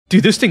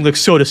Dude, this thing looks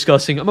so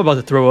disgusting. I'm about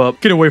to throw up.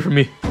 Get away from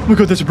me. Oh my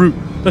god, that's a brute.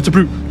 That's a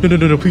brute.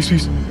 No, please,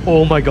 please.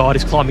 Oh my god,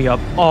 it's clawing me up.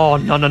 Oh,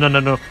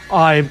 no.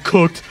 I'm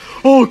cooked.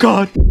 Oh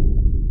god.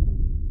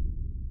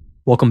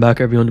 Welcome back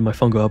everyone to my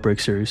Fungal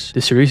Outbreak series.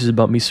 This series is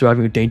about me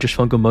surviving a dangerous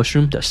fungal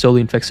mushroom that slowly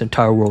infects the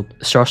entire world.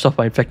 It starts off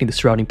by infecting the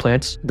surrounding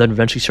plants, then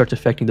eventually starts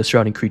affecting the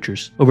surrounding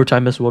creatures. Over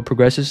time as the world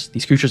progresses,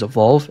 these creatures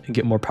evolve and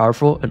get more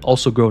powerful and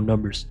also grow in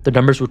numbers. The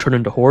numbers will turn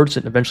into hordes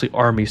and eventually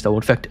armies that will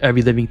infect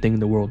every living thing in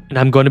the world. And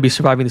I'm going to be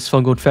surviving this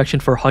fungal infection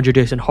for 100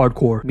 days in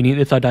hardcore, meaning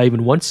if I die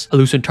even once, I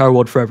lose the entire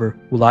world forever.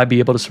 Will I be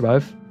able to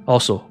survive?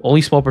 Also,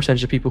 only small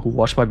percentage of people who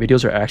watch my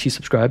videos are actually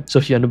subscribed, so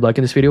if you end up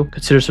liking this video,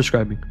 consider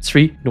subscribing. It's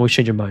free, you can always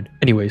change your mind.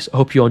 Anyways, I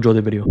hope you all enjoy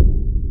the video.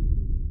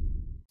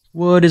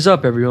 What is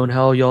up everyone,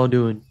 how y'all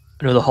doing?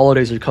 I know the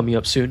holidays are coming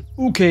up soon.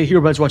 Okay,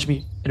 everybody's watching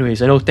me.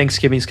 Anyways, I know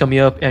Thanksgiving's coming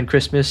up and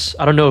Christmas.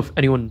 I don't know if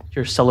anyone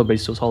here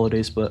celebrates those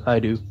holidays, but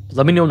I do.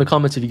 Let me know in the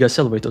comments if you guys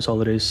celebrate those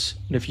holidays.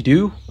 And if you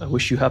do, I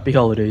wish you happy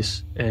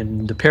holidays.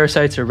 And the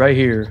parasites are right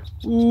here.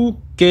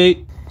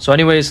 Okay. So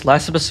anyways,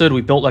 last episode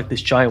we built like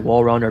this giant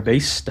wall around our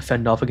base to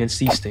fend off against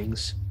these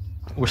things.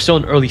 We're still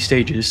in early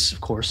stages,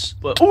 of course.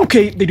 But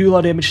okay, they do a lot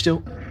of damage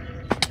still.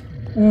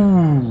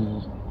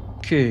 Ooh.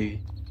 Okay.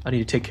 I need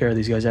to take care of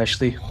these guys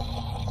actually.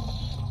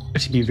 I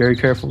have to be very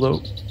careful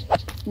though.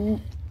 Ooh.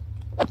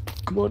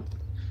 Come on.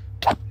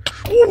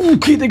 Ooh,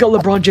 okay, they got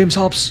LeBron James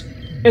hops.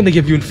 And they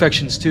give you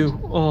infections too.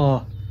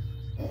 Oh.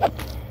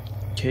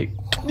 Okay.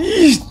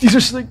 These are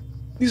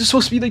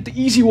supposed to be like the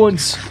easy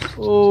ones.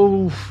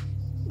 Oh.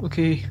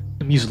 Okay,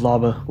 let me use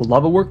lava. Will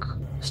lava work?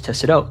 Let's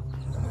test it out.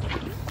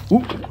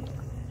 Ooh.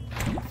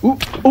 Ooh.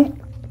 Oh.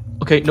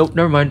 Okay, nope,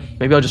 never mind.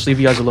 Maybe I'll just leave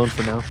you guys alone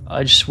for now.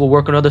 I just will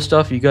work on other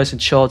stuff. You guys can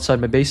chill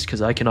outside my base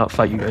because I cannot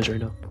fight you guys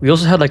right now. We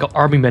also had like an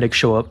army medic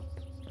show up.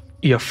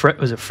 Yeah,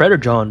 was it Fred or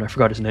John? I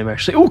forgot his name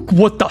actually. Oh,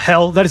 what the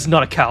hell? That is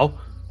not a cow.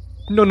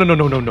 No. I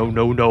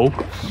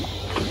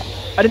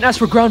didn't ask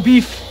for ground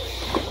beef.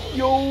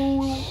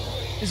 Yo,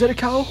 is that a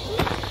cow?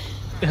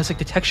 It has like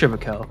the texture of a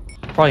cow.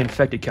 Probably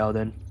infected cow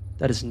then.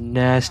 That is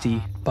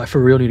nasty. But I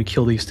for real need to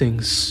kill these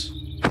things.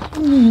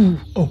 Ooh.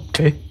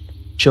 Okay.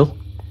 Chill.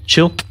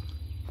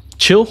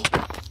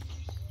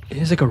 It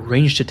is like a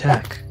ranged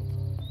attack.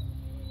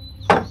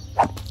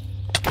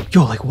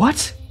 Yo, like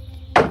what?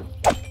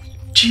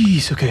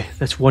 Jeez, okay.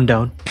 That's one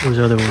down. Where's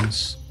the other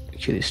ones?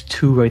 Okay, there's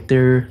two right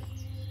there.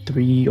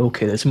 3.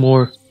 Okay, that's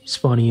more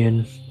spawning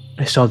in.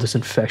 I saw this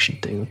infection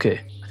thing.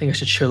 Okay. I think I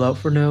should chill out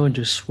for now and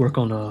just work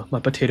on my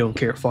potato and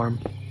carrot farm.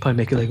 Probably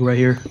make it like right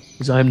here,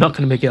 because I'm not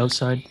going to make it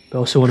outside. But I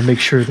also want to make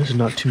sure there's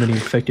not too many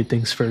infected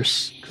things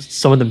first, because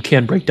some of them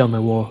can break down my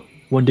wall.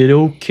 One did.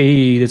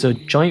 Okay, there's a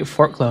giant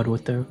fart cloud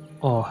with there.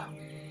 Oh,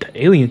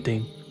 the alien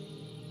thing.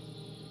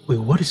 Wait,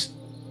 what is...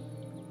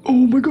 Oh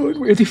my god,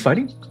 wait, are they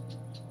fighting?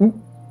 Ooh,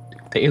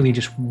 the alien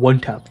just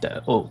one-tapped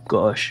that. Oh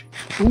gosh.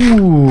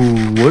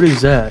 Ooh, what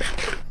is that?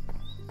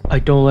 I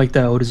don't like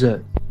that. What is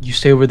that? You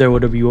stay over there,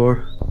 whatever you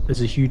are.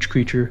 There's a huge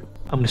creature.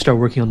 I'm gonna start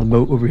working on the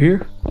moat over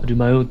here. I'll do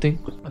my own thing.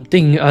 I'm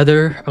thinking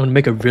either I'm gonna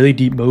make a really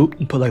deep moat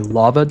and put like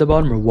lava at the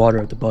bottom or water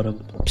at the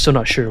bottom. I'm still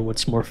not sure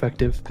what's more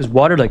effective. Because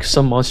water, like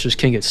some monsters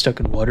can get stuck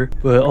in water.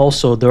 But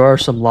also there are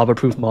some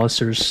lava-proof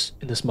monsters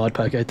in this mod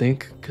pack, I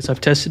think. Because I've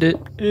tested it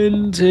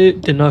and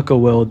it did not go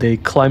well. They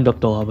climbed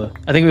up the lava.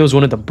 I think it was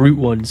one of the brute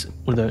ones.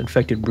 One of the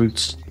infected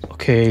brutes.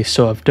 Okay,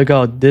 so I've dug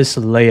out this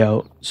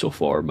layout so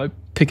far. My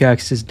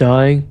pickaxe is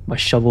dying. My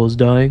shovel is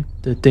dying.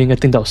 The thing, I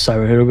think that was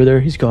Siren Head over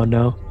there. He's gone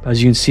now.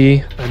 As you can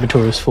see, my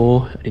inventory is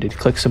full. I need to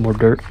collect some more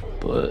dirt.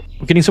 But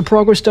we're getting some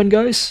progress done,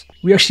 guys.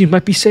 We actually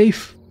might be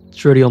safe.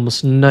 It's already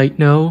almost night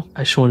now.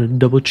 I just wanted to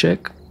double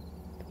check.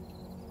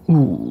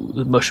 Ooh,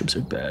 the mushrooms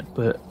are bad.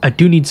 But I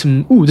do need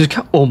some... Ooh, there's a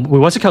cow. Oh, wait,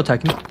 why's the cow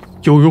attacking me?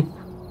 Yo.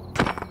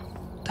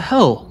 The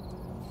hell?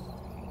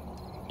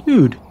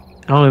 Dude.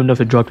 I don't even know if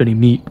it dropped any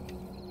meat.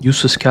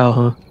 Useless cow,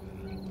 huh?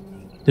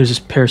 There's this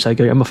parasite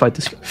guy. I'm gonna fight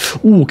this guy.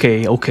 Ooh,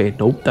 okay.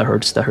 Nope, that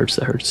hurts.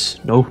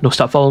 No,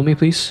 stop following me,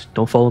 please.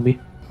 Don't follow me.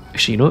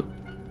 Actually, you know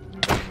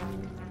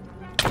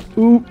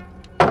what?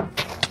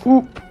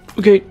 Ooh.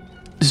 Okay.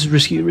 This is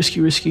risky.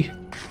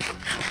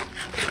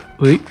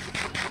 Wait.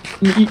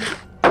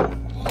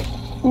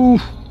 Ooh.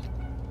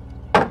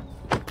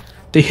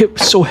 They hit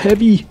so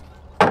heavy.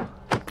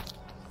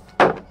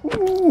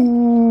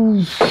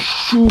 Ooh.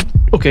 Shoot.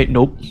 Okay,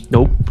 nope.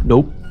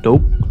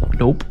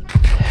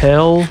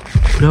 Hell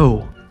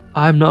no.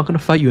 I'm not gonna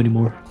fight you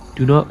anymore.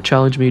 Do not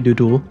challenge me to a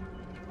duel.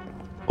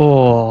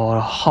 Oh,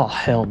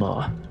 hell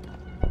nah.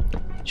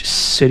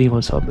 Just sitting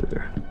on top of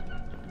there.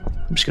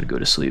 I'm just gonna go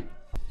to sleep.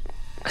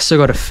 I still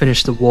gotta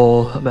finish the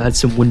wall. I'm gonna add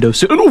some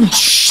windows. Oh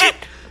shit!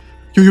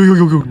 Yo,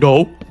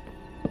 no.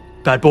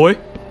 Bad boy.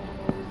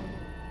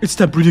 It's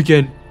that brute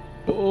again.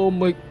 Oh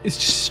my, it's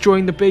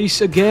destroying the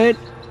base again.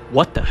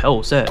 What the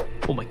hell is that?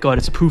 Oh my god,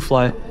 it's a poo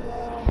fly.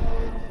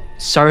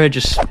 Sorry, I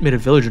just made a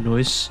villager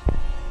noise.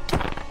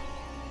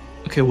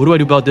 Okay, what do I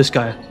do about this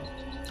guy?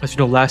 As you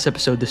know, last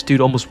episode, this dude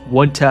almost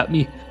one-tapped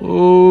me.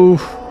 Oh.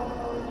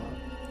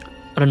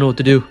 I don't know what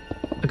to do.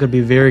 I gotta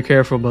be very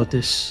careful about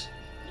this.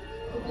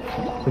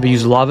 Maybe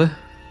use lava?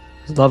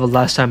 Is Lava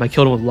last time. I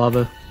killed him with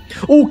lava.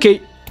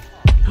 Okay.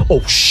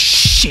 Oh,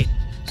 shit.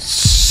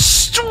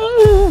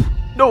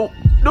 No,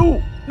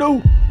 no,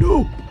 no,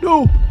 no,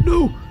 no,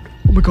 no.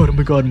 Oh my god, oh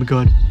my god, oh my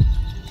god.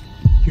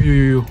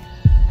 Yo.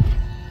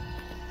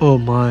 Oh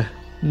my.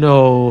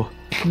 No.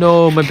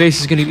 No, my base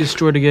is gonna get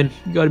destroyed again.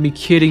 You gotta be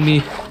kidding me.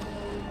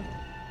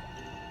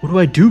 What do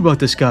I do about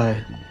this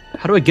guy?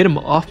 How do I get him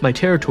off my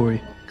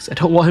territory? Because I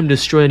don't want him to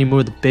destroy any more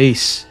of the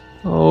base.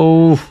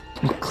 Oh,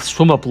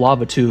 swim up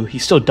lava too. He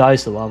still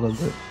dies to lava,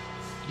 but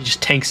he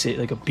just tanks it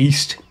like a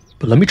beast.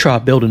 But let me try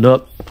building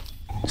up.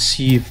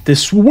 See if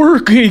this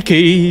works.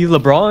 Okay,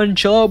 LeBron,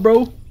 chill out,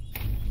 bro.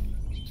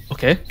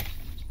 Okay,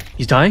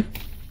 he's dying.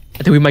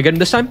 I think we might get him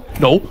this time.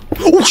 No.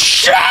 Oh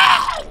shit!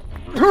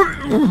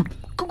 Go.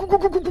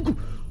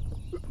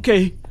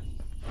 Okay.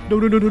 No.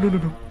 No,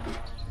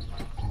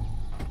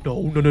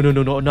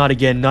 not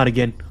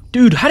again.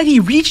 Dude, how did he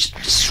reach?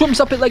 Swims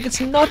up it like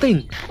it's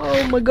nothing.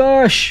 Oh my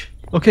gosh.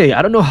 Okay,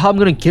 I don't know how I'm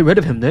gonna get rid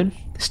of him then.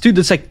 This dude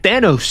looks like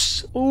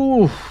Thanos.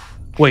 Ooh.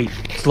 Wait,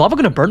 is lava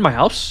gonna burn my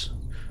house?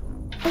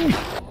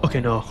 Okay,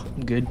 no,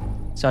 I'm good.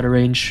 It's out of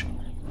range.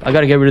 I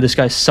gotta get rid of this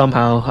guy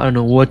somehow. I don't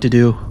know what to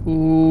do.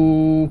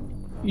 Ooh.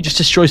 He just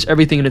destroys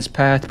everything in its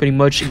path, pretty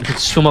much. And you can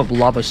swim up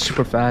lava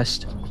super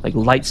fast. Like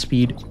light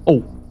speed.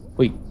 Oh,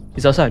 wait,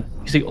 he's outside.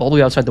 He's like all the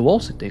way outside the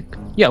walls, I think.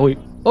 Yeah, wait.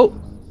 Oh.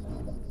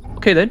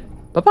 Okay then.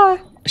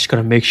 Bye-bye. I just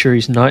gotta make sure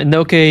he's not. And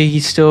okay,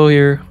 he's still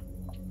here.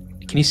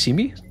 Can he see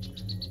me?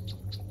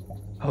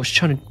 I was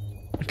trying to...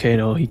 Okay,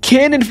 no, he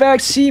can in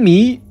fact see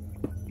me.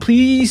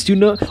 Please do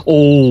not...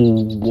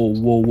 Oh,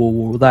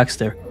 whoa. Relax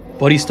there.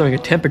 Buddy's throwing a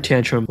temper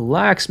tantrum.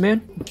 Relax,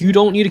 man. You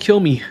don't need to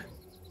kill me.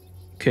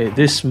 Okay,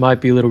 this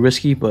might be a little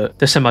risky, but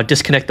this time I'll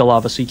disconnect the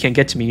lava so he can't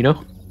get to me, you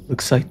know?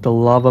 Looks like the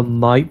lava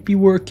might be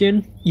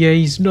working. Yeah,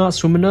 he's not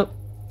swimming up.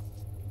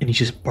 And he's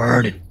just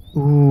burning.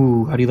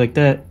 Ooh, how do you like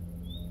that?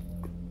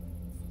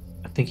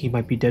 I think he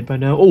might be dead by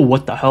now. Oh,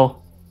 what the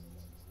hell?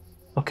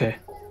 Okay.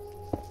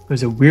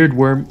 There's a weird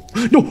worm.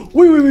 No,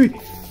 wait.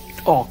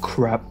 Oh,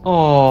 crap.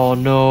 Oh,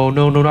 no. I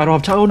don't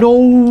have time. Oh,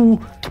 no.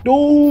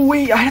 No,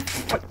 wait. I have to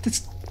fight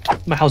this.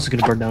 My house is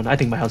going to burn down. I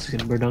think my house is going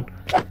to burn down.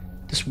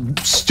 This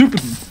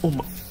stupid... Oh,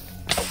 my...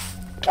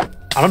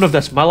 I don't know if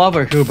that's my lava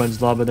or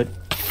Herobrine's lava that...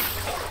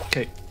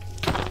 Okay.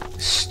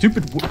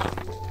 Stupid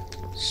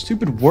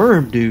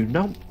worm, dude.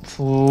 No.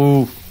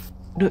 Oh.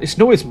 No,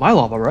 it's my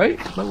lava, right?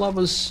 My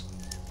lava's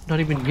not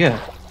even... Yeah.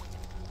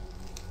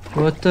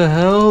 What the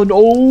hell?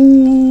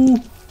 No.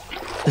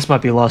 This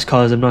might be a lost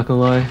cause, I'm not gonna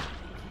lie.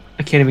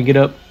 I can't even get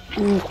up.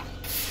 Ooh.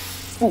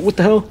 Oh, what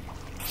the hell?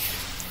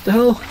 What the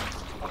hell?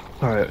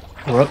 Alright,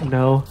 we're up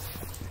now.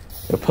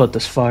 Gotta put out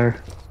this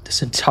fire.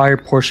 This entire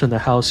portion of the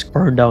house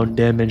burned down and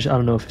damaged. I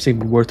don't know if it's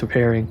even worth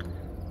repairing.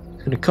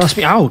 It's gonna cost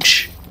me...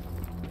 Ouch!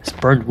 This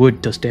burned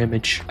wood does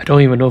damage. I don't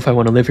even know if I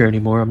want to live here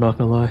anymore, I'm not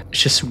gonna lie.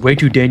 It's just way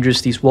too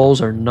dangerous. These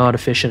walls are not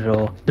efficient at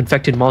all.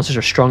 Infected monsters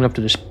are strong enough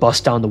to just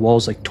bust down the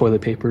walls like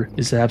toilet paper.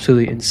 It's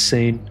absolutely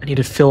insane. I need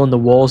to fill in the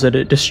walls that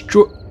it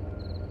destroy...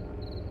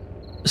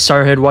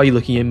 Sirehead, why are you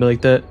looking at me like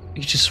that?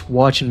 He's just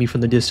watching me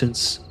from the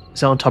distance.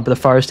 Is that on top of the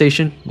fire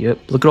station?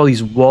 Yep. Look at all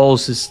these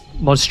walls, this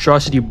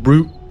monstrosity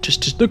brute.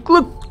 Just look,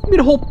 I made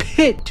a whole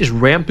pit. Just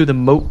ram through the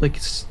moat like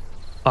it's...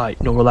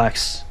 Alright, no,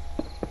 relax.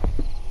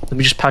 Let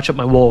me just patch up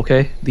my wall,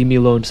 okay? Leave me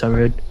alone,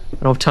 Sirehead.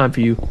 I don't have time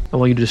for you. I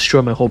want you to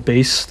destroy my whole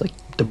base like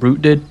the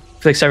brute did. I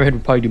feel like Sirehead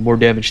would probably do more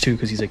damage too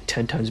because he's like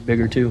 10 times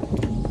bigger too.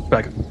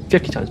 Like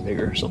 50 times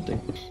bigger or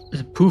something.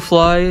 There's a poo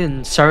fly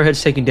and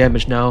Sirehead's taking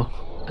damage now.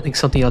 I think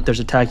something out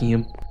there's attacking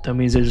him. That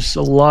means there's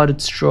a lot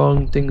of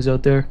strong things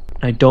out there.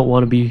 I don't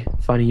want to be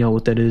finding out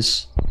what that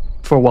is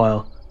for a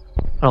while.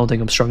 I don't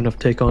think I'm strong enough to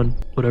take on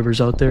whatever's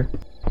out there.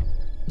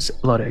 There's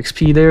a lot of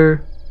XP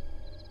there.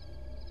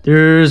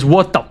 There's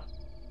what the...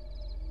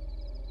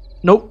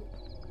 Nope.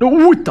 No,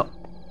 what the...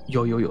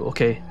 Yo,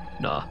 okay.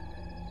 Nah.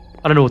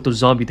 I don't know what those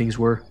zombie things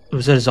were.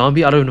 Was that a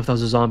zombie? I don't even know if that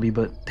was a zombie,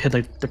 but they had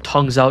like their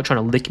tongues out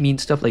trying to lick me and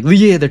stuff. Like,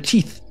 yeah, their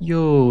teeth.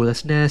 Yo,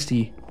 that's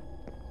nasty.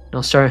 Now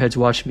Starhead's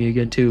watching me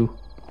again too.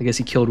 I guess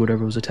he killed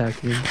whatever was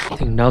attacking him. I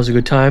think now's a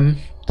good time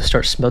to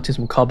start smelting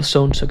some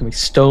cobblestone so I can make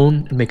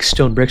stone and make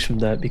stone bricks from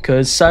that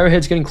because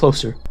Sirehead's getting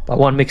closer. But I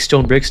want to make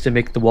stone bricks to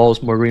make the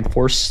walls more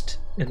reinforced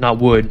and not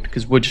wood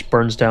because wood just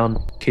burns down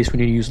in case we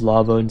need to use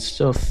lava and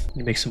stuff.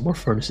 And make some more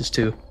furnaces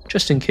too,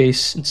 just in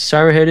case. And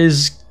Sirehead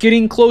is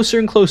getting closer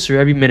and closer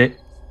every minute,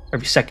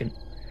 every second.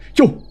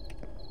 Yo!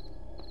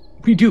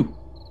 What do you do?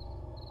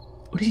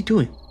 What is he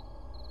doing?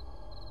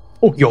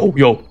 Oh,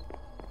 yo.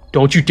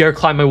 Don't you dare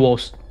climb my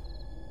walls.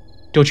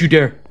 Don't you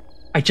dare.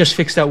 I just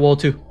fixed that wall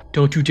too.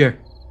 Don't you dare.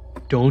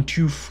 Don't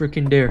you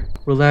freaking dare.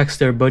 Relax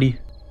there, buddy.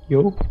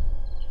 Yo.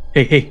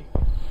 Hey.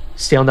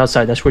 Stay on the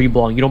outside. That's where you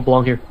belong. You don't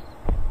belong here.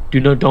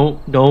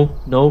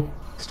 No.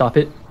 Stop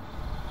it.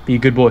 Be a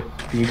good boy.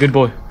 Be a good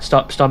boy.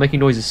 Stop making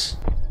noises.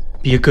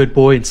 Be a good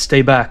boy and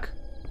stay back.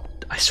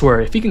 I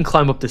swear, if he can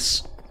climb up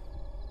this...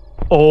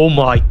 Oh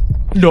my...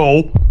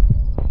 No.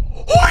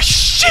 Oh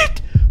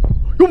shit!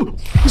 Yo,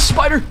 the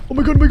spider! Oh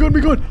my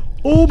god.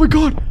 Oh my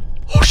god.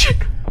 Oh shit!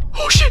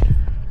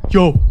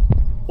 Yo.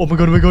 Oh my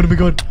god, oh my god, oh my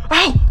god.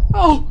 Ow!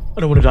 Ow!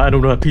 I don't want to die. I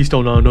don't want to die. Please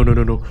don't.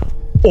 No.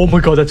 Oh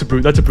my god, that's a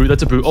brute. That's a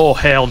brute. Oh,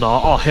 hell no.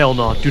 Oh, hell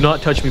no. Do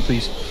not touch me,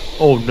 please.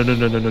 Oh,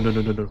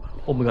 no.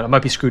 Oh my god, I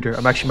might be screwed here.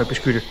 I actually might be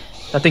screwed here.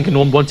 That thing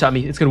can one-tap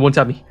me. It's gonna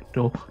one-tap me.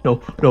 No.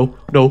 Oh.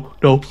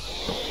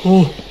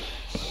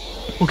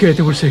 Okay, I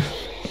think we're safe.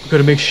 We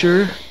gotta make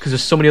sure, because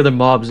there's so many other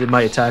mobs it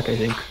might attack, I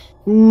think.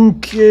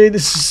 Okay,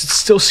 this is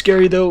still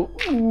scary though.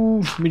 Ooh,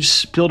 let me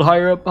just build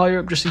higher up,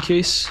 just in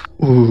case.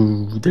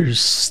 Ooh,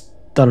 there's...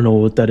 I don't know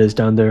what that is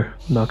down there.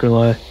 I'm not gonna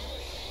lie.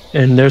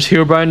 And there's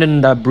Herobrine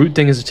and that brute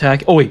thing is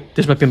attacking. Oh wait,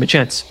 this might be my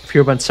chance. If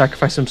Herobrine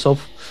sacrificed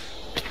himself.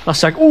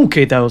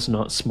 Okay, that was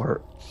not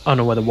smart. I don't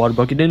know why the water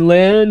bucket didn't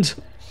land.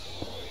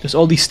 There's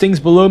all these things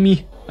below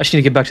me. I just need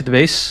to get back to the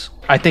base.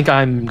 I think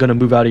I'm gonna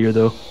move out of here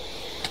though.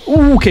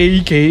 Okay.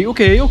 Chill.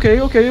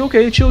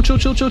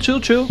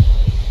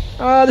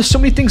 There's so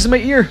many things in my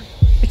ear.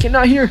 I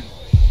cannot hear.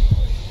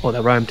 Oh,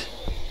 that rhymed.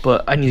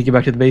 But I need to get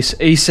back to the base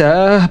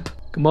ASAP.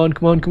 Come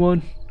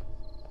on.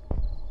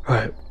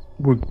 Alright,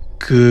 we're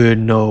good.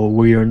 No,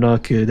 we are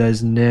not good. That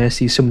is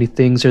nasty. So many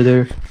things are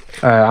there.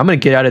 Alright, I'm gonna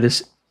get out of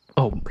this.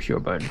 Oh,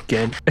 Herobrine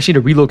again. I need to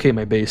relocate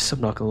my base.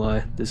 I'm not gonna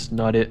lie. This is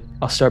not it.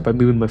 I'll start by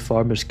moving my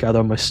farm. Just gather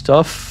all my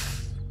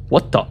stuff.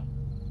 What the?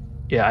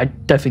 Yeah, I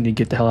definitely need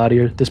to get the hell out of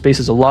here. This base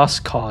is a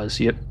lost cause.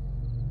 Yep.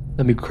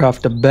 Let me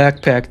craft a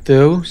backpack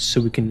though, so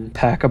we can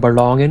pack our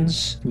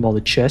belongings from all the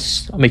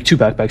chests. I'll make 2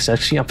 backpacks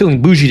actually. I'm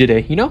feeling bougie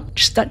today, you know?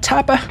 Just that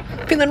type of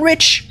feeling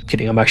rich.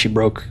 Kidding, I'm actually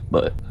broke,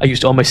 but I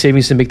used all my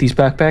savings to make these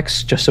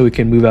backpacks just so we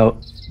can move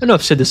out. I know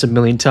I've said this a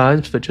million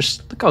times, but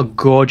just look how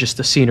gorgeous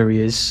the scenery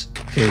is.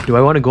 Okay, do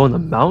I want to go on the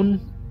mountain?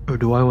 Or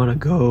do I want to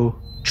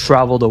go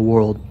travel the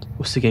world?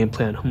 What's the game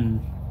plan?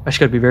 I just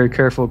gotta be very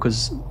careful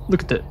because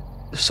look at that.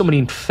 There's so many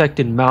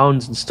infected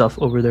mounds and stuff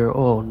over there.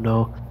 Oh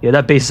no. Yeah,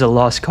 that base is a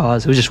lost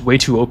cause. It was just way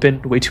too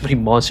open. Way too many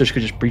monsters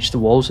could just breach the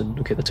walls. And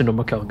okay, that's a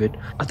normal cow. Good.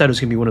 I thought it was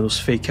gonna be one of those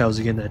fake cows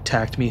again that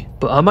attacked me.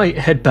 But I might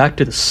head back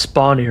to the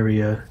spawn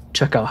area.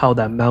 Check out how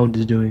that mound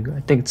is doing. I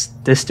think it's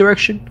this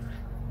direction.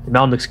 The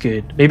mound looks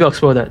good. Maybe I'll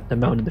explore that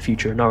mound in the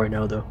future. Not right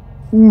now though.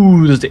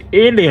 Ooh, there's the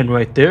alien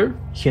right there. You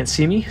can't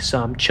see me,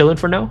 so I'm chilling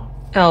for now.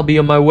 I'll be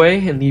on my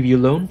way and leave you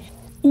alone.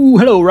 Ooh,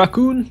 hello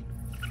raccoon.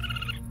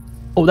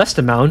 Oh, that's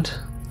the mound.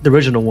 The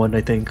original one,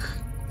 I think,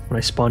 when I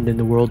spawned in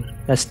the world.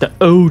 That's the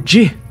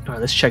OG. Alright,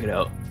 let's check it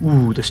out.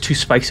 Ooh, there's 2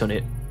 spikes on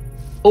it.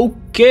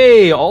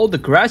 Okay, all the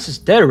grass is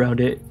dead around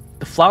it.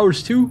 The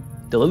flowers too.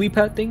 The lily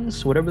pad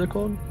things, whatever they're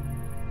called.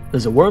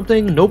 There's a worm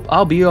thing. Nope,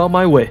 I'll be on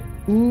my way.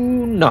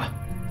 Ooh, nah.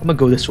 I'm gonna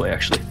go this way,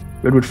 actually.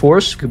 Redwood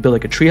Forest. Could build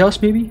like a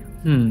treehouse, maybe?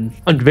 I'm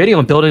debating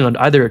on building on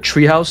either a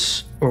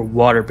treehouse or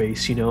water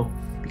base, you know?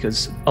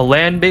 Because a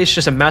land base,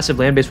 just a massive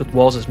land base with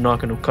walls is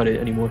not going to cut it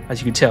anymore. As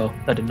you can tell,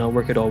 that did not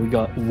work at all. We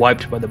got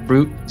wiped by the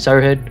brute,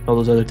 Sirehead, all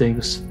those other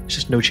things. There's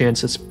just no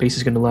chance this base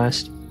is going to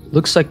last.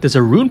 Looks like there's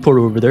a rune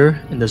portal over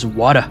there, and there's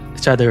water.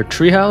 It's either a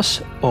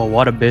treehouse or a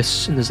water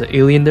base, and there's an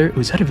alien there. Oh,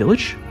 is that a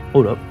village?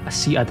 Hold up. I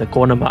see at the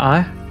corner of my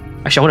eye.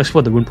 Actually, I want to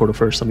explore the rune portal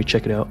first. Let me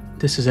check it out.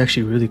 This is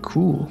actually really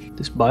cool.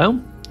 This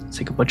biome? It's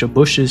like a bunch of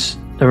bushes.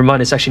 Never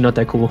mind, it's actually not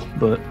that cool,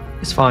 but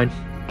it's fine.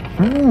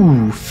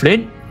 Ooh,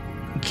 flint,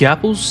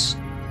 apples,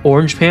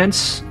 orange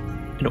pants,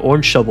 and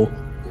orange shovel,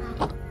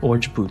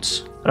 orange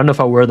boots. I don't know if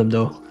I'll wear them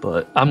though,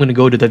 but I'm gonna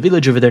go to the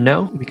village over there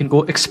now. We can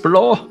go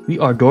explore. We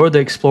are Dora the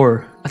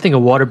Explorer. I think a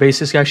water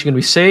base is actually gonna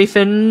be safe,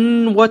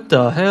 and what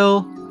the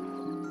hell?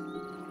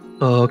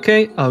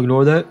 Okay, I'll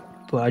ignore that.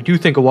 But I do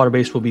think a water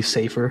base will be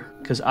safer,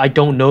 because I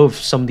don't know if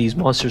some of these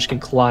monsters can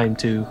climb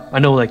too. I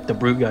know like the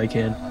brute guy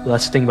can, but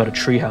that's the thing about a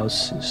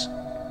treehouse is...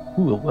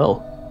 Ooh,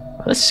 well.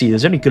 Let's see,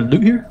 is there any good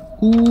loot here?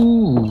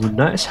 Ooh,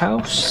 nice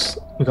house.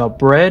 We got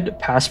bread,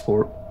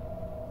 passport.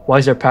 Why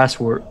is there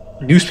passport?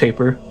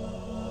 Newspaper.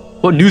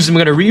 What news am I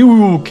gonna read?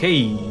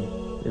 Okay.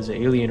 There's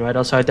an alien right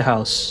outside the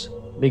house.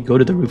 Let me go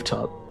to the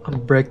rooftop. I'm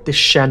gonna break this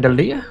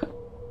chandelier.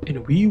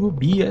 And we will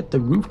be at the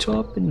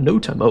rooftop in no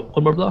time. Oh,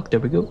 1 more block. There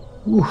we go.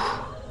 Ooh,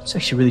 it's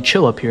actually really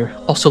chill up here.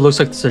 Also looks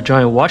like there's a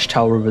giant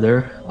watchtower over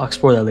there. I'll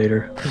explore that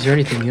later. Is there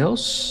anything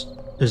else?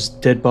 There's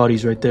dead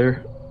bodies right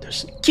there.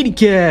 There's a kitty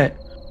cat.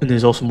 And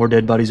there's also more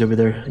dead bodies over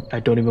there. I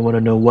don't even want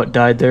to know what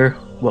died there,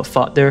 what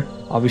fought there.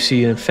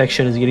 Obviously, an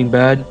infection is getting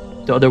bad.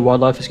 The other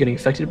wildlife is getting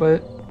affected by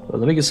it. But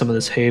let me get some of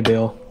this hay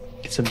bale.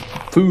 Get some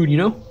food, you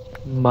know?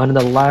 Mining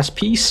the last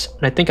piece.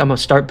 And I think I'm going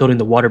to start building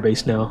the water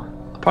base now.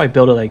 I'll probably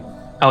build it like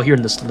out here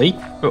in this lake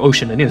or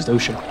ocean. I think it's the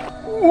ocean.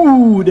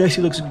 Ooh, it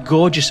actually looks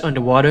gorgeous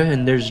underwater.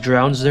 And there's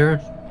drowns there.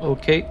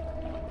 Okay.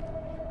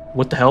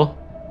 What the hell?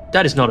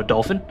 That is not a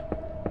dolphin.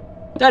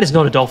 That is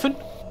not a dolphin.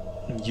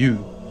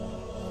 You.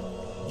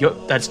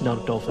 Yup, that's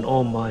not a dolphin.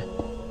 Oh my.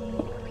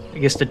 I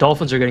guess the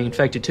dolphins are getting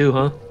infected too,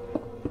 huh?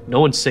 No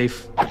one's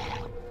safe.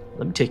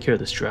 Let me take care of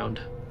this drowned.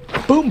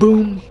 Boom,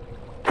 boom.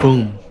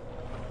 Boom.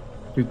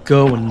 You're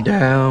going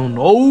down.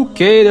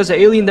 Okay, there's an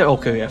alien there.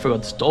 Okay, I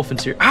forgot this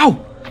dolphin's here.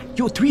 Ow!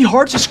 Yo, 3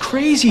 hearts is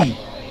crazy.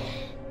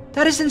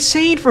 That is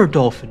insane for a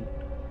dolphin.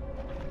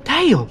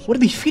 Damn, what are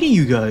they feeding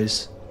you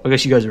guys? I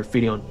guess you guys are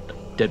feeding on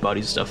dead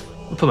bodies and stuff.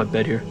 I'll put my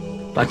bed here.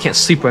 But I can't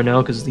sleep right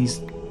now because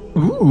these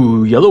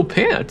Ooh, yellow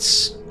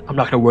pants. I'm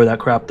not gonna wear that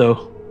crap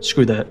though.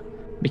 Screw that.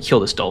 Let me kill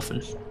this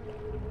dolphin.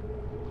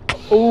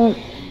 Oh,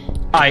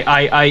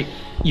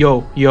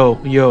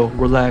 yo,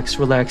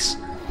 relax.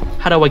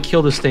 How do I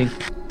kill this thing?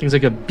 Thing's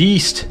like a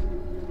beast.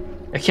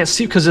 I can't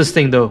see because of this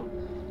thing though.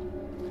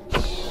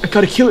 I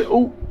gotta kill it.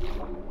 Oh.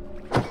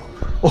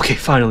 Okay,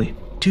 finally.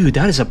 Dude,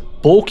 that is a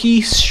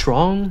bulky,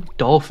 strong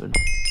dolphin.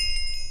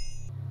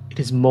 It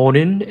is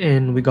morning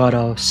and we got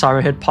a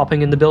siren head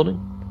popping in the building.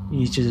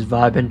 He's just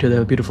vibing to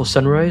the beautiful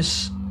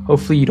sunrise.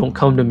 Hopefully you don't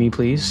come to me,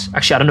 please.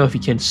 Actually, I don't know if he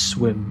can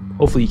swim.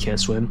 Hopefully he can't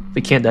swim. If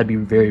he can't, that'd be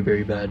very,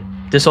 very bad.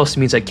 This also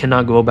means I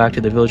cannot go back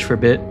to the village for a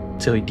bit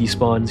until he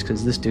despawns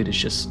because this dude is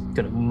just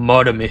gonna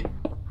murder me.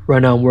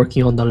 Right now I'm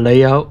working on the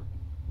layout.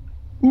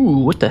 Ooh,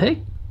 what the heck?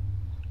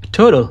 A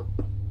turtle.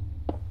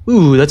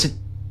 Ooh, that's an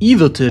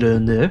evil turtle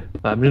in there.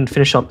 I'm gonna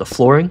finish up the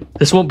flooring.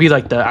 This won't be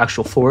like the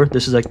actual floor.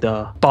 This is like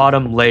the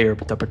bottom layer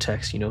that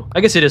protects, you know.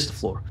 I guess it is the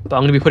floor. But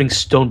I'm gonna be putting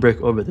stone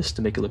brick over this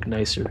to make it look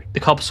nicer. The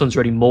cobblestone's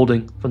already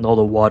molding from all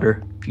the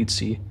water, if you'd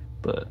see.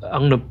 But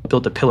I'm gonna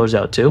build the pillars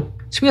out too.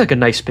 It's gonna be like a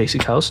nice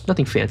basic house,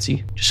 nothing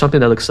fancy. Just something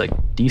that looks like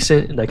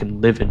decent and I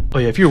can live in. Oh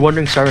yeah, if you're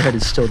wondering, Siren Head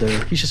is still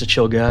there. He's just a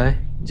chill guy.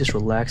 He's just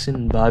relaxing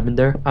and vibing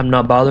there. I'm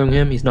not bothering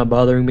him, he's not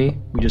bothering me.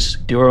 We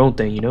just do our own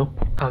thing, you know?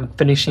 I'm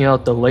finishing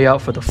out the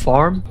layout for the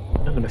farm.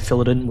 I'm gonna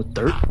fill it in with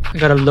dirt. I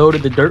got a load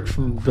of the dirt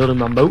from building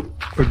my moat.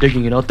 We're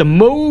digging it out. The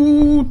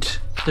moat!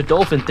 The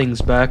dolphin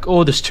thing's back.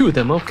 Oh, there's two of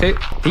them, okay.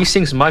 These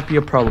things might be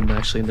a problem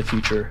actually in the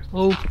future.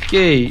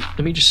 Okay, let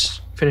me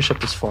just finish up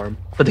this farm.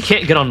 But they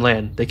can't get on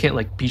land. They can't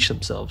like beach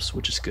themselves,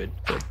 which is good.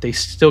 But they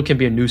still can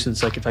be a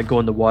nuisance. Like if I go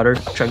in the water,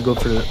 try and go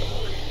for the...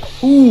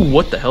 Ooh,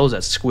 what the hell is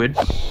that, squid?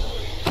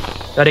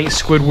 That ain't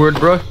Squidward,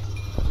 bro.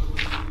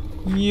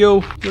 Yo,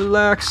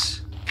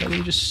 relax. Let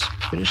me just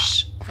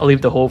finish. I'll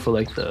leave the hole for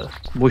like the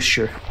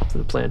moisture for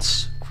the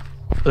plants.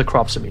 For the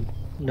crops, I mean.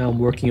 Now I'm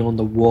working on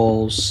the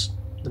walls.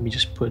 Let me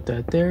just put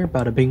that there.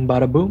 Bada bing,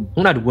 bada boom.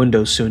 I'm gonna add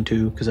windows soon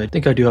too, because I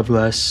think I do have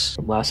glass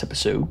from last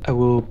episode. I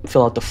will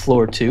fill out the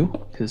floor too,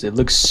 because it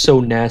looks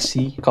so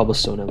nasty.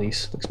 Cobblestone at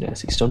least looks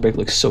nasty. Stone brick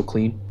looks so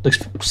clean. Looks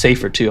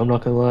safer too, I'm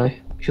not gonna lie.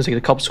 Feels like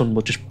the cobblestone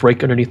will just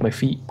break underneath my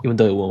feet, even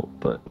though it won't,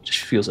 but it just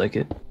feels like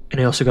it. And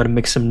I also gotta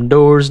make some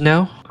doors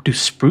now. I'll do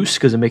spruce,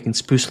 because I'm making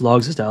spruce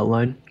logs as the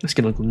outline. It's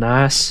gonna look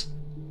nice.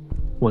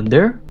 One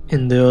there,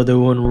 and the other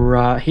one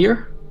right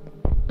here.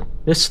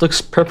 This looks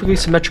perfectly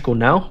symmetrical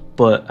now,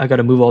 but I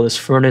gotta move all this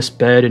furnace,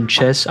 bed, and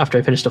chest after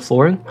I finish the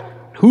flooring.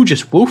 Who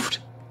just woofed?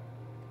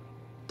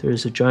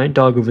 There's a giant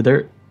dog over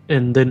there,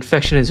 and the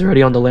infection is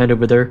already on the land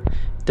over there.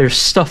 There's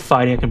stuff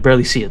fighting, I can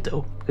barely see it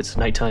though, because it's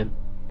nighttime.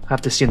 I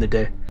have to see in the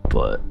day,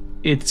 but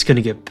it's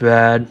gonna get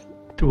bad.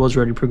 The world's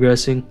already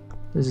progressing.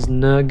 This is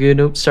not good.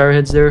 Nope,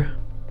 Starhead's there.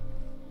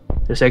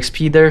 There's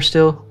XP there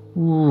still.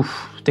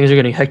 Oof, things are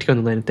getting hectic on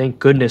the land. Thank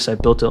goodness I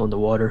built it on the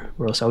water,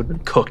 or else I would have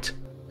been cooked.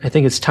 I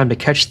think it's time to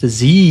catch the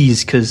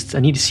Z's, because I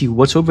need to see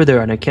what's over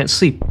there and I can't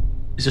sleep.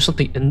 Is there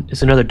something in? Is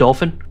there another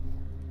dolphin?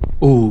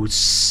 Oh,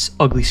 it's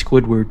ugly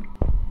Squidward.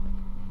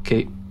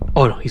 Okay.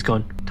 Oh no, he's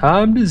gone.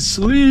 Time to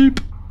sleep.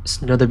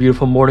 It's another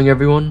beautiful morning,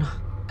 everyone.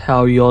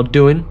 How y'all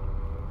doing?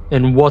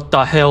 And what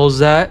the hell is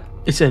that?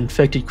 It's an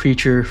infected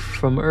creature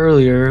from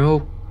earlier.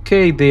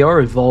 Okay, they are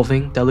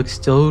evolving. That looks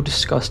so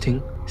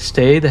disgusting.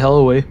 Stay the hell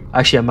away.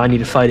 Actually, I might need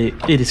to fight it.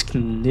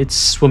 It's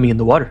swimming in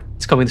the water.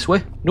 It's coming this way.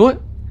 You know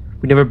what?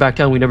 We never back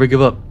down, we never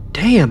give up.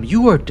 Damn,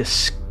 you are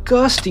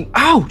disgusting.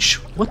 Ouch!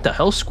 What the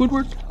hell,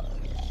 Squidward?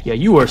 Yeah,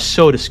 you are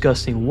so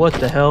disgusting. What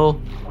the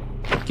hell?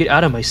 Get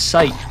out of my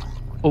sight.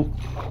 Oh.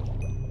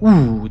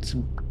 Ooh, it's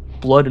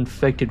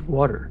blood-infected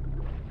water.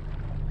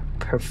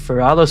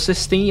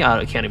 Phayriosis thingy?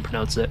 I can't even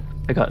pronounce it.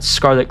 I got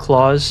scarlet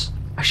claws.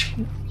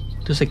 Actually,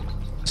 there's like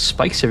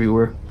spikes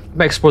everywhere. I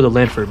might explore the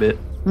land for a bit.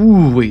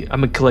 Ooh, wait, I'm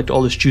gonna collect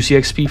all this juicy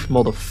XP from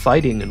all the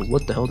fighting, and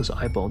what the hell, there's an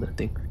eyeball in that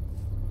thing.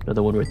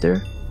 Another one right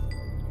there.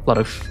 A lot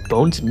of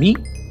bones and meat.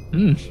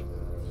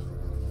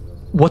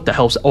 What the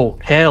hell's... Oh,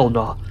 hell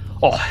nah.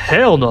 Oh,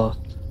 hell nah.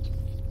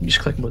 Let me just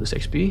collect more of this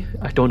XP.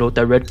 I don't know what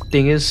that red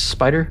thing is,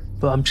 spider.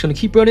 But I'm just gonna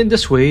keep running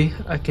this way.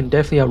 I can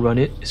definitely outrun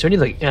it. Is there any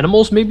like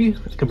animals maybe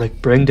I can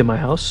like bring to my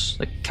house?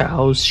 Like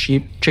cows,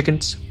 sheep,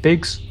 chickens,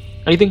 pigs?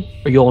 Anything?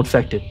 Or are you all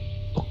infected?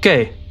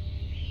 Okay.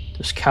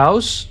 There's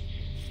cows.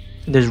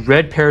 And there's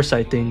red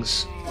parasite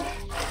things.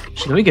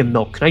 So let me get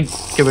milk. Can I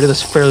get rid of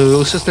this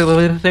Phayriosis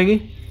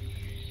thingy?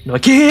 No, I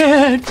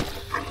can't!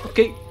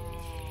 Okay.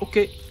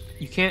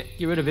 You can't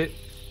get rid of it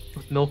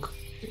with milk.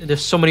 And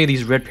there's so many of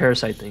these red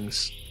parasite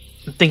things.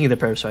 I'm thinking they're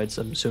parasites,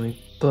 I'm assuming.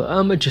 But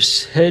I'ma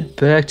just head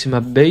back to my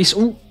base.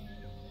 Ooh!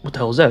 What the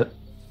hell is that?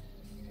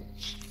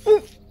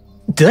 Ooh.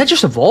 Did that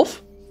just evolve?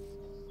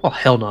 Oh,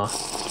 hell nah.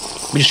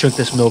 Let me just drink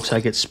this milk so I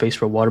get space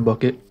for a water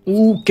bucket.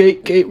 Ooh,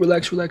 Kate,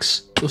 relax.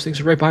 Those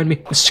things are right behind me.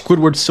 The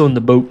Squidward's still in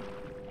the boat.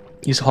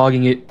 He's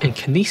hogging it. And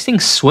can these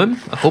things swim?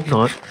 I hope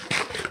not.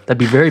 That'd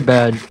be very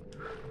bad.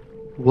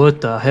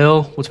 What the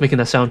hell? What's making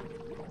that sound?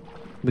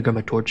 Let me grab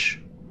my torch.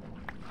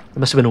 It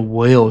must have been a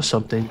whale or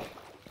something.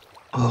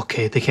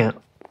 Okay, they can't.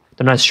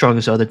 They're not as strong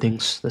as the other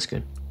things. That's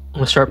good. I'm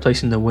gonna start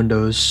placing the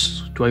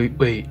windows. Do I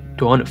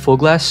want it full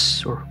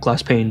glass or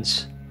glass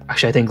panes?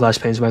 Actually, I think glass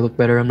panes might look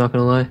better, I'm not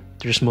gonna lie.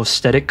 They're just more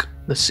aesthetic.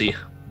 Let's see.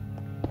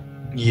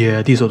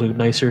 Yeah, these will look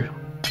nicer.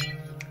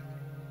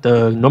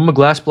 The normal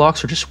glass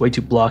blocks are just way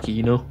too blocky,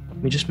 you know?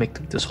 Let me just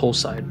make this whole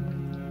side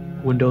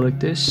window like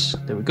this.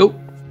 There we go.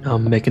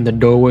 I'm making the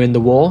doorway in the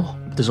wall.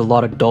 There's a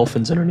lot of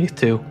dolphins underneath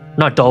too.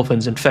 Not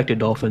dolphins, infected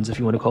dolphins, if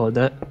you want to call it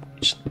that.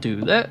 Just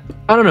do that.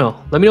 I don't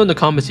know. Let me know in the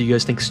comments if you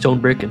guys think stone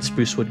brick and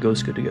spruce wood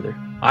goes good together.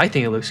 I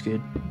think it looks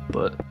good,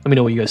 but let me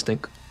know what you guys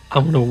think.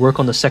 I'm gonna work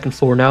on the second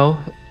floor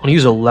now. I'm gonna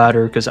use a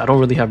ladder because I don't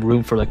really have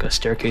room for like a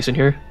staircase in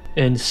here.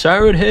 And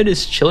Siren Head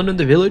is chilling in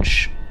the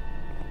village.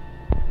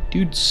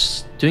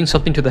 Dude's doing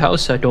something to the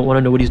house. I don't want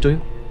to know what he's doing.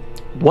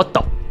 What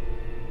the?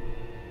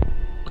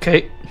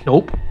 Okay,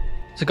 nope.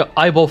 It's like an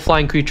eyeball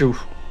flying creature.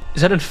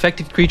 Is that an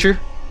infected creature?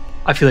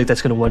 I feel like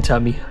that's gonna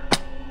one-tap me.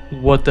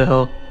 What the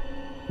hell?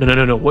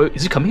 No. What,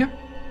 is it coming here?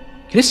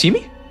 Can it see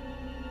me?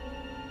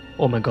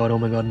 Oh my god,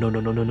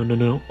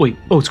 no. Wait,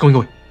 oh, it's going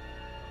away.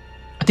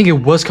 I think it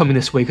was coming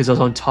this way because I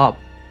was on top.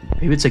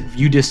 Maybe it's like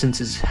view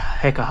distance is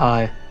hecka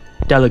high.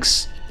 That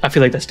looks... I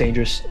feel like that's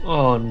dangerous.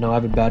 Oh no, I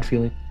have a bad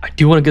feeling. I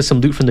do want to get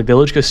some loot from the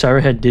village because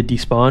Siren Head did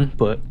despawn,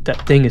 but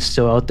that thing is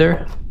still out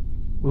there.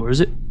 Where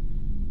is it?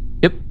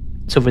 Yep,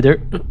 it's over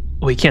there.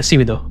 Oh, he can't see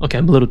me though. Okay,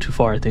 I'm a little too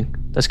far, I think.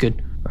 That's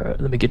good.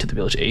 Alright, let me get to the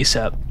village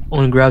ASAP. I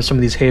want to grab some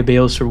of these hay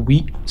bales for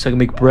wheat so I can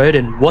make bread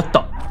and what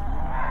the?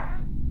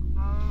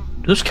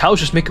 Those cows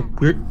just make a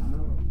weird...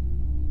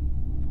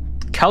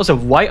 Cows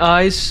have white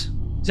eyes.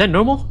 Is that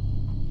normal?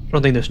 I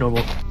don't think that's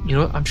normal. You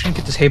know what? I'm just gonna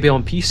get this hay bale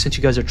in peace since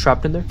you guys are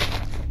trapped in there.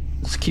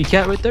 There's a kitty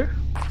cat right there.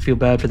 I feel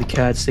bad for the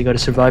cats. They gotta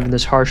survive in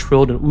this harsh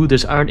world. And ooh,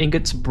 there's iron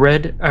ingots,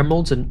 bread,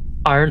 emeralds, and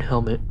iron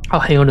helmet. I'll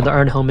hang on to the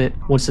iron helmet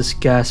once this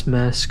gas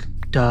mask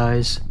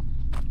dies.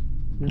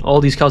 And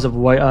all these cows have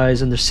white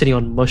eyes and they're sitting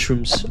on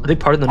mushrooms. Are they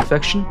part of the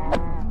infection?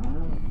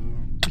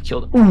 I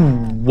killed them.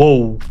 Ooh,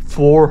 whoa.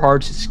 4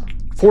 hearts.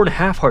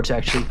 4.5 hearts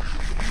actually.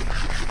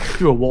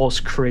 Through a wall is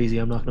crazy,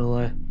 I'm not gonna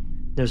lie.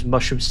 There's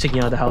mushrooms sticking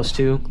out of the house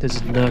too. This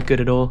is not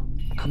good at all.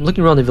 I'm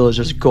looking around the village.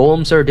 There's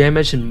golems that are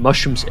damaged and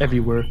mushrooms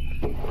everywhere.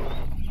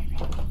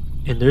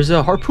 And there's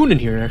a harpoon in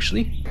here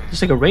actually.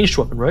 It's like a ranged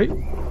weapon, right?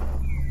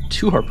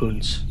 2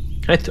 harpoons.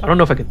 I don't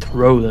know if I can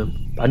throw them.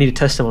 I need to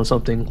test them on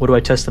something. What do I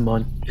test them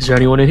on? Is there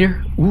anyone in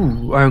here?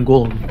 Ooh, iron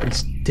golem.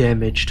 It's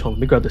damaged. Hold on,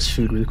 let me grab this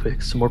food really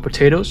quick. Some more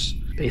potatoes.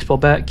 Baseball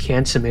bat.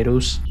 Canned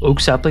tomatoes. Oak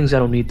saplings. I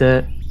don't need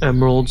that.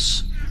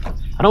 Emeralds.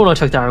 I don't want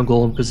to attack the iron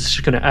golem because it's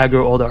just going to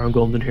aggro all the iron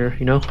golems in here,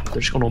 you know?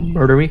 They're just going to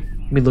murder me.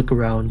 Let me look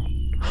around.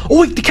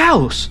 Oh wait, the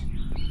cows!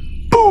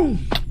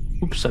 Boom!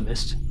 Oops, I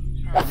missed.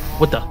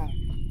 What the?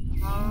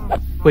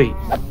 Wait,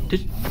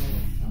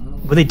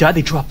 when they die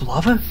they drop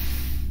lava?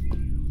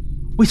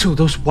 Wait, so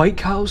those white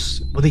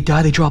cows, when they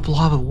die they drop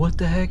lava, what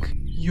the heck?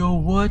 Yo,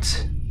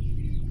 what?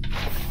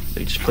 Let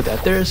me just put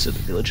that there so the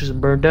village isn't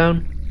burned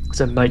down,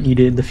 because I might need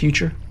it in the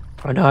future.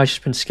 Right now I've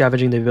just been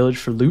scavenging the village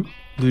for loot,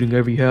 looting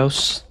every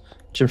house.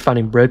 Just been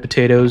finding bread,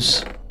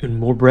 potatoes, and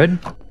more bread.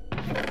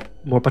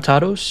 More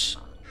potatoes.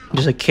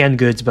 Just like canned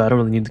goods, but I don't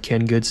really need the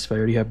canned goods if I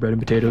already have bread and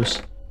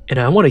potatoes. And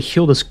I want to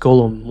heal this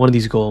golem, one of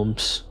these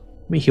golems.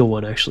 Let me heal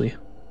one actually.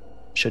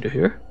 Should I do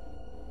here?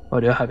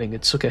 Oh, they're having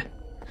it. Okay.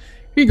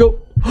 Here you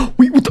go.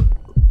 Wait, what the?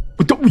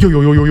 What the?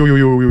 Yo.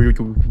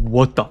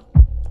 What the?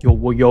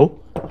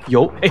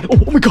 Yo. Hey,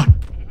 oh my god.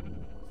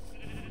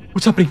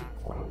 What's happening?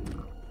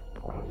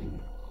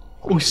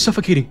 Oh, he's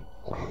suffocating.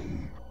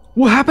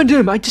 What happened to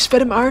him? I just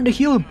fed him iron to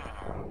heal him.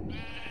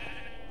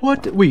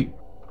 What? Wait.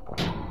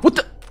 What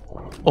the?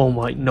 Oh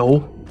my,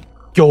 no.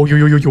 Yo,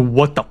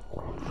 what the?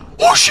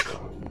 Oh shit!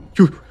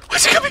 Yo,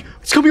 what's it coming?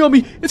 It's coming on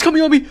me! It's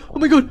coming on me! Oh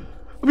my god!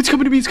 It's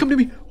coming to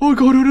me! Oh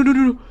god,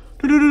 no.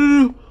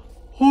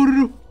 Oh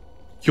no.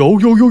 Yo.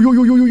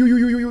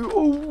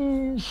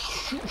 Oh.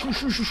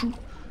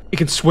 It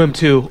can swim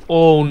too.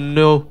 Oh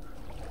no.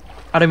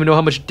 I don't even know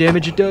how much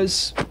damage it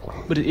does.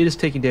 But it is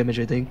taking damage,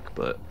 I think.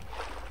 But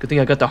good thing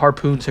I got the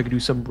harpoon so I can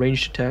do some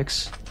ranged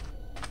attacks.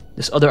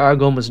 This other iron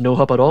golem was no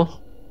help at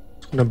all.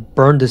 I'm gonna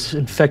burn this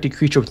infected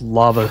creature with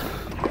lava.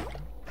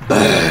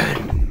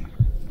 Burn!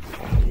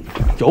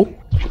 Yo!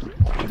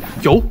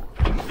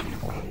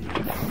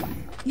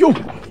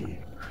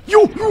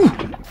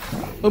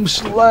 I'm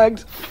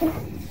slagged.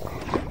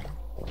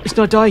 It's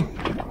not dying.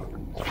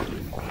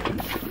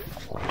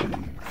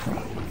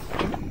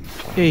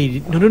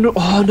 Hey, no.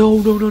 Oh,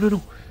 no.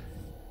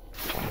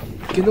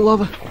 Get in the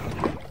lava.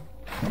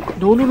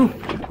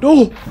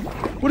 No.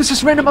 What is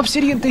this random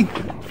obsidian thing?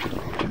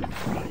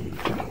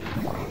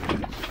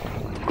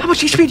 How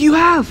much HP do you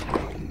have?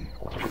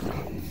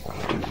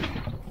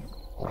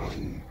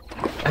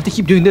 I have to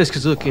keep doing this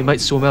because look, it might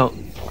swim out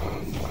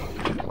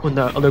when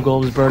the other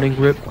golem is burning.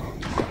 Rip.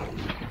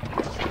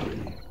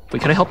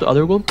 Wait, can I help the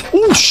other golem?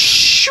 Oh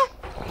shoot!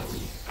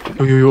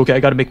 Yo, okay, I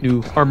gotta make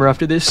new armor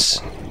after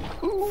this.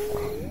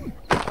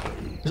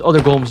 This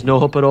other golem's no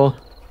help at all.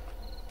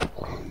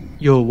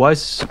 Yo, why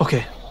is...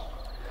 Okay.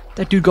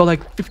 That dude got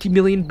like 50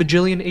 million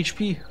bajillion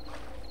HP.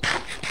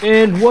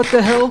 And what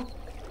the hell?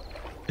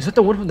 Is that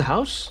the one from the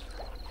house?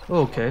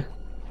 Oh, okay.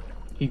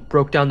 He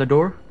broke down the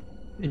door.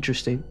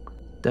 Interesting.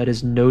 That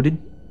is noted.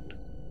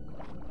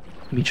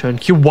 Let me try and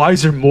kill. Why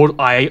is there more?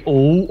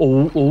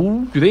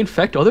 Oh. Do they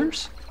infect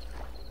others?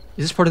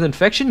 Is this part of the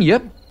infection?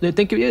 Yep, I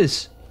think it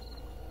is.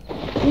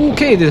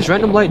 Okay, there's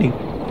random lightning.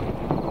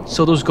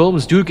 So those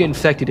golems do get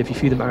infected if you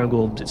feed them iron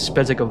golems. It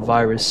spreads like a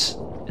virus.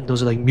 And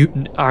those are like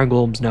mutant iron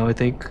golems now, I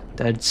think.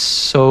 That's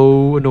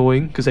so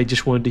annoying because I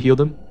just wanted to heal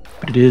them.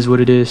 But it is what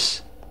it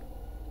is.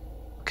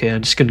 Okay,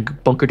 I'm just gonna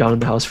bunker down in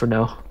the house for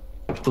now.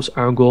 Those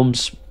iron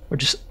golems are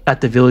just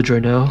at the village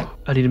right now.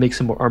 I need to make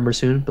some more armor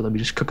soon, but let me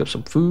just cook up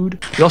some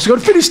food. We also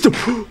gotta finish them!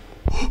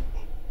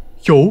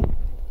 Yo.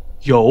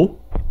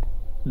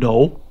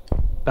 No.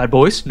 Bad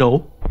boys,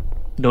 no.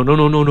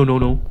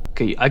 No.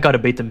 Okay, I gotta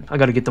bait them. I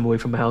gotta get them away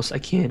from my house. I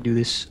can't do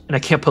this. And I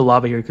can't put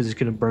lava here because it's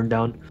gonna burn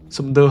down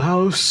some of the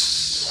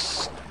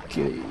house.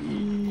 Okay,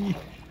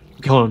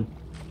 hold on.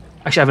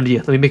 Actually, I have an idea.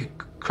 Let me make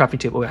a crafting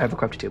table. Oh, I have a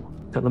crafting table.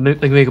 Now,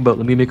 let me make a boat.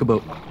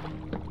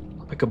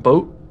 Make a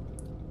boat.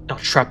 I'll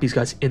trap these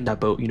guys in that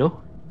boat, you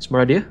know?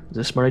 Smart idea? Is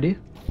this a smart idea?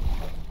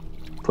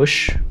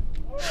 Push.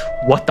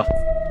 What the?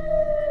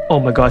 Oh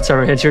my god,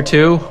 Siren Head's here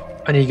too.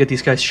 I need to get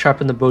these guys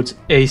trapped in the boats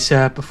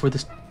ASAP before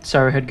this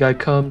Siren Head guy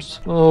comes.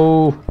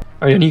 Oh.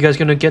 Are any of you guys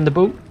gonna get in the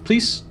boat?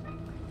 Please?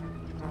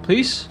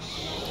 Please?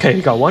 Okay,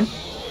 we got one.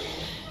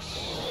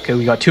 Okay,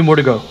 we got 2 more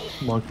to go.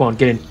 Come on,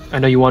 get in. I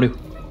know you want to.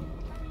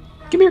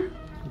 Come here.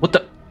 What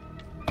the?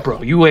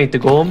 Bro, you ain't the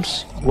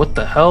golems. What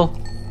the hell?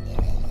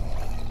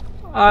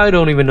 I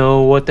don't even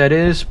know what that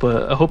is,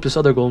 but I hope this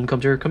other golem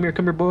comes here. Come here,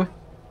 boy.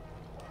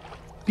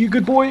 Be a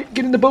good boy.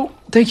 Get in the boat.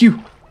 Thank you.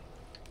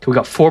 Okay, we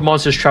got 4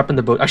 monsters trapped in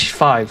the boat. Actually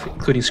 5,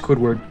 including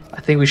Squidward.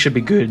 I think we should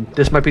be good.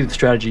 This might be the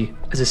strategy.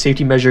 As a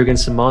safety measure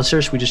against the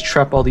monsters, we just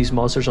trap all these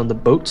monsters on the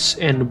boats.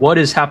 And what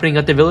is happening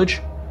at the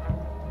village?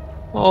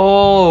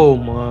 Oh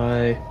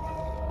my.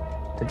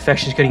 The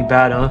infection's getting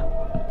bad, huh?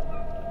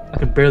 I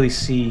can barely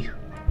see,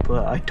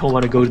 but I don't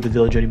want to go to the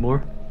village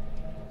anymore.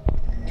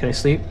 Can I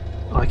sleep?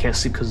 Oh, I can't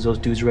sleep because of those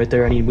dudes right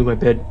there. I need to move my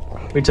bed.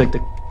 Maybe to like the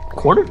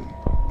corner?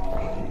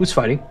 Who's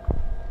fighting?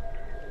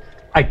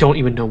 I don't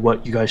even know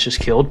what you guys just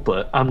killed,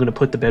 but I'm going to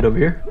put the bed over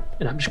here,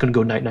 and I'm just going to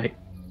go night-night.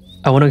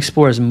 I want to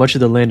explore as much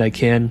of the land I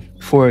can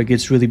before it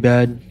gets really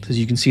bad, because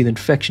you can see the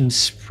infection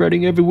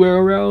spreading everywhere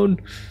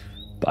around.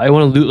 But I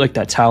want to loot like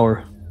that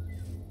tower.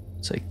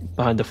 It's like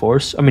behind the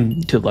forest. I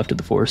mean, to the left of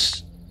the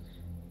forest.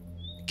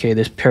 Okay,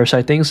 there's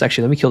parasite things.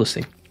 Actually, let me kill this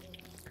thing.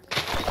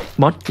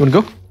 Come on, you want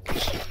to go?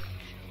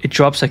 It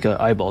drops like an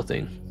eyeball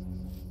thing.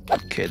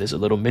 Okay, there's a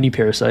little mini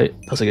parasite.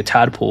 That's like a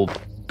tadpole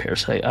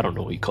parasite. I don't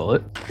know what you call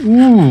it.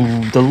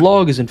 Ooh, the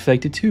log is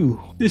infected too.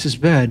 This is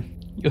bad.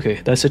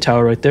 Okay, that's the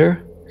tower right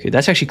there. Okay,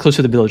 that's actually close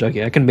to the village.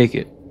 Okay, I can make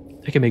it.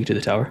 I can make it to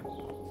the tower.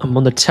 I'm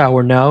on the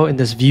tower now, and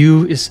this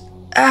view is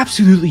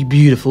absolutely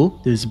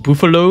beautiful. There's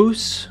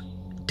buffaloes,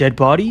 dead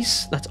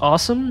bodies. That's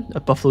awesome. A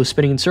buffalo is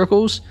spinning in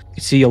circles. You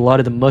can see a lot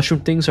of the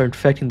mushroom things are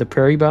infecting the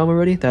prairie biome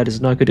already. That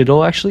is not good at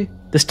all, actually.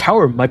 This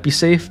tower might be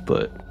safe,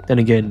 but then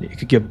again, it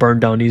could get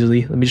burned down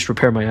easily. Let me just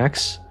repair my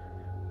axe.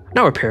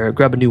 Not repair it,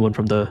 grab a new one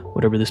from the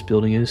whatever this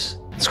building is.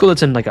 Let's go,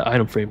 that's in like an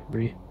item frame.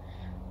 We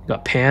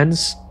got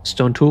pans,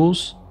 stone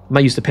tools. I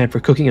might use the pan for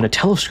cooking, and a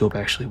telescope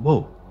actually.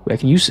 Whoa, wait, I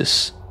can use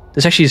this.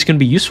 This actually is going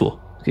to be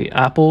useful. Okay,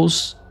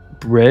 apples,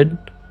 bread,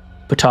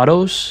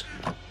 potatoes.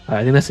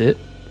 I think that's it.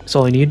 That's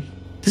all I need.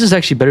 This is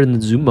actually better than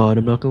the zoom mod,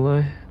 I'm not gonna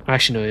lie.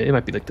 Actually, no, it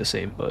might be like the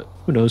same, but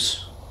who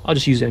knows. I'll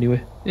just use it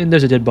anyway. And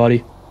there's a dead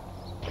body.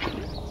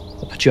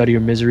 I'll put you out of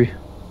your misery.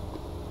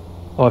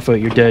 Oh, I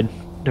thought you're dead.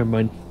 Never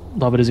mind.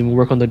 Lava doesn't even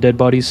work on the dead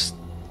bodies.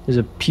 There's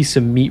a piece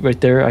of meat right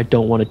there. I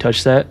don't want to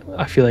touch that.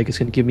 I feel like it's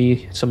going to give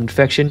me some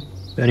infection.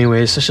 But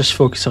anyways, let's just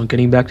focus on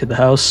getting back to the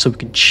house so we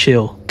can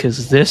chill.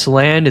 Because this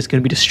land is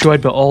going to be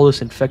destroyed by all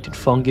this infected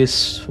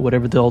fungus,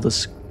 whatever all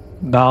this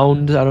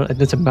mound. I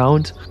think it's a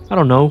mound. I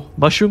don't know.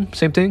 Mushroom,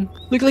 same thing.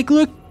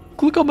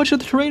 Look how much of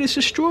the terrain is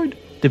destroyed.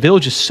 The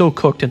village is so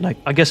cooked in like,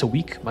 I guess a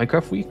week,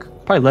 Minecraft week.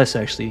 Probably less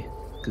actually.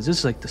 Because this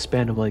is like the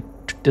span of like,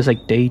 this is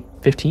like day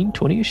 15,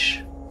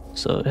 20-ish.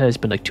 So it has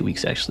been like 2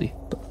 weeks actually.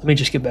 But let me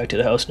just get back to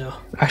the house now.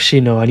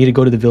 Actually, no, I need to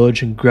go to the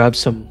village and grab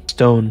some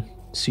stone.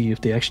 See if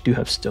they actually do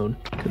have stone.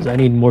 Because I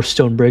need more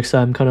stone bricks.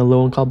 I'm kind of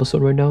low on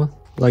cobblestone right now.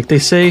 Like they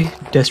say,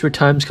 desperate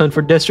times come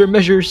for desperate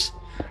measures.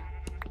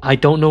 I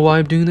don't know why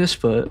I'm doing this,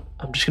 but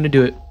I'm just going to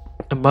do it.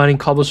 I'm mining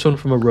cobblestone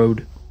from a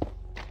road.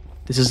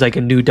 This is like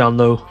a new down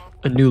low.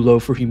 A new low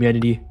for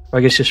humanity. Or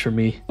I guess just for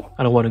me.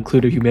 I don't want to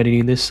include humanity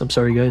in this. I'm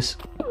sorry, guys.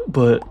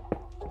 But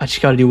I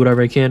just gotta do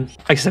whatever I can.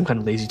 I guess I'm kind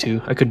of lazy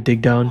too. I could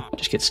dig down,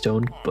 just get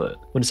stone, but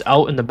when it's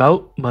out and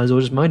about, might as well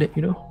just mine it,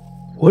 you know?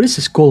 What is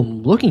this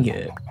golem looking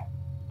at?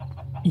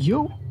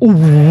 Yo.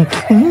 Ooh,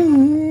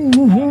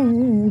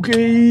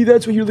 okay,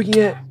 that's what you're looking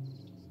at.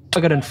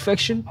 I got an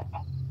infection.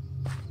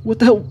 What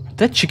the hell? Did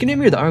that chicken hit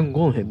me or the iron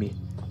golem hit me?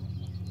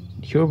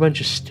 Herobrine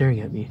just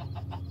staring at me.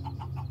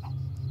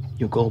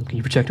 Yo, golem, can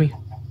you protect me?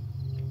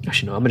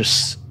 Actually, no, I'm gonna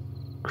just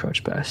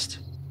crouch past.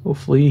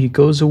 Hopefully he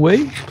goes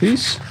away,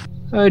 please.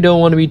 I don't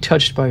want to be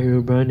touched by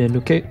Herobrine, and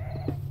okay.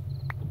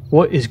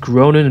 What is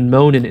groaning and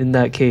moaning in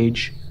that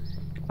cage?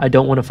 I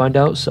don't want to find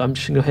out, so I'm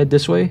just gonna head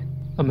this way.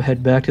 I'm gonna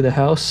head back to the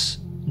house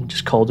and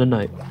just call it a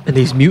night. And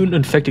these mutant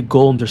infected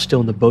golems are still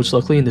in the boats,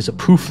 luckily, and there's a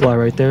proof fly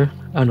right there.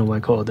 I don't know why I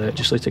call it that, it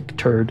just looks like a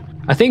turd.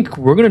 I think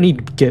we're gonna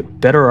need to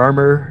get better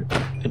armor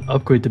and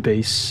upgrade the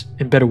base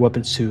and better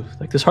weapons too.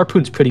 Like this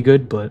harpoon's pretty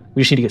good, but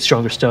we just need to get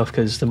stronger stuff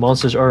because the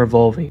monsters are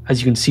evolving.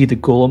 As you can see, the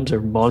golems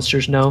are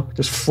monsters now.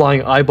 There's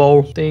flying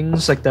eyeball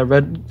things like that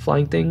red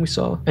flying thing we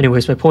saw.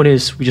 Anyways, my point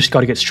is we just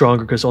got to get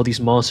stronger because all these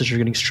monsters are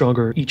getting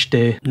stronger each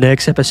day.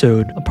 Next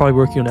episode, I'm probably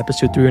working on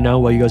episode 3 right now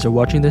while you guys are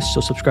watching this,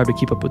 so subscribe to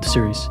keep up with the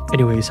series.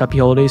 Anyways, happy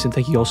holidays and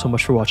thank you all so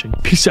much for watching.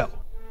 Peace out.